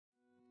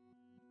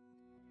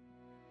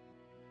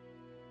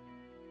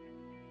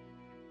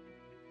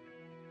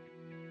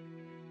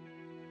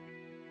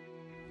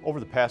Over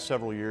the past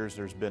several years,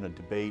 there's been a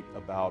debate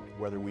about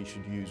whether we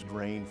should use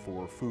grain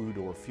for food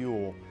or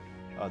fuel.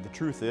 The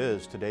truth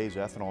is, today's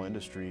ethanol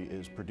industry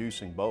is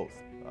producing both.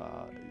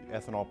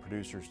 Ethanol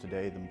producers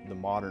today, the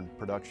modern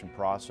production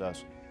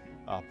process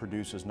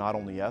produces not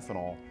only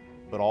ethanol,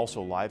 but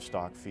also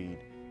livestock feed,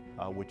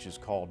 which is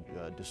called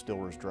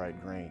distillers'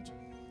 dried grains.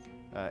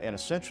 And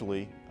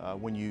essentially,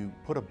 when you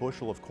put a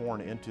bushel of corn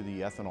into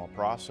the ethanol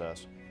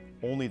process,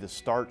 only the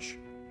starch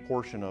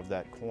portion of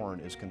that corn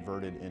is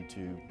converted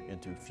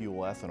into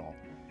fuel ethanol.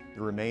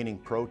 The remaining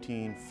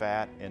protein,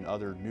 fat, and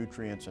other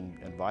nutrients and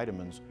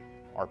vitamins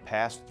are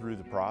passed through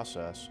the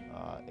process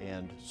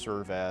and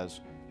serve as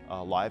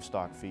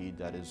livestock feed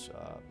that is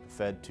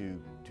fed to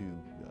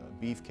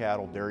beef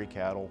cattle, dairy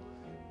cattle,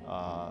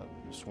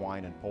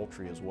 swine, and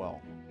poultry as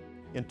well.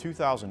 In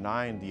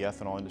 2009, the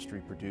ethanol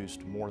industry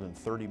produced more than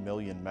 30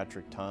 million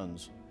metric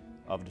tons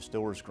of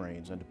distillers'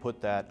 grains, and to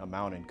put that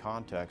amount in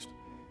context,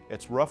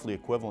 it's roughly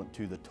equivalent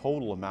to the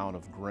total amount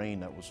of grain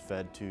that was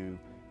fed to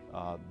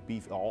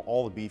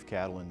all the beef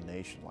cattle in the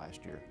nation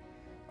last year.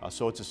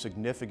 So it's a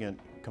significant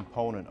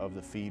component of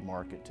the feed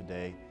market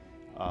today.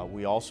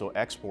 We also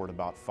export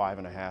about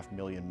 5.5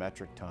 million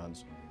metric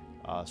tons.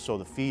 So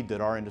the feed that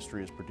our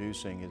industry is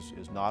producing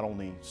is not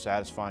only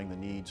satisfying the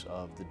needs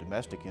of the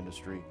domestic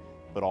industry,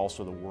 but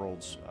also the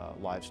world's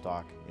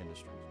livestock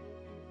industries.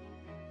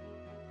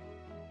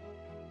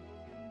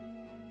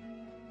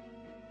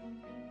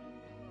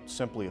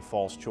 Simply a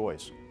false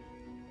choice.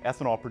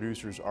 Ethanol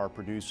producers are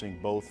producing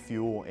both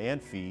fuel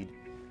and feed.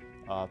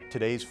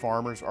 Today's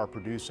farmers are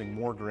producing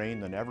more grain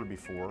than ever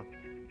before.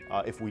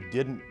 If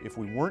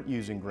we weren't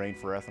using grain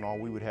for ethanol,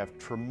 we would have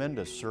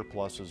tremendous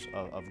surpluses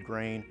of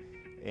grain,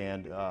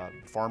 and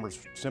farmers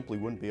simply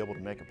wouldn't be able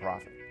to make a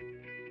profit.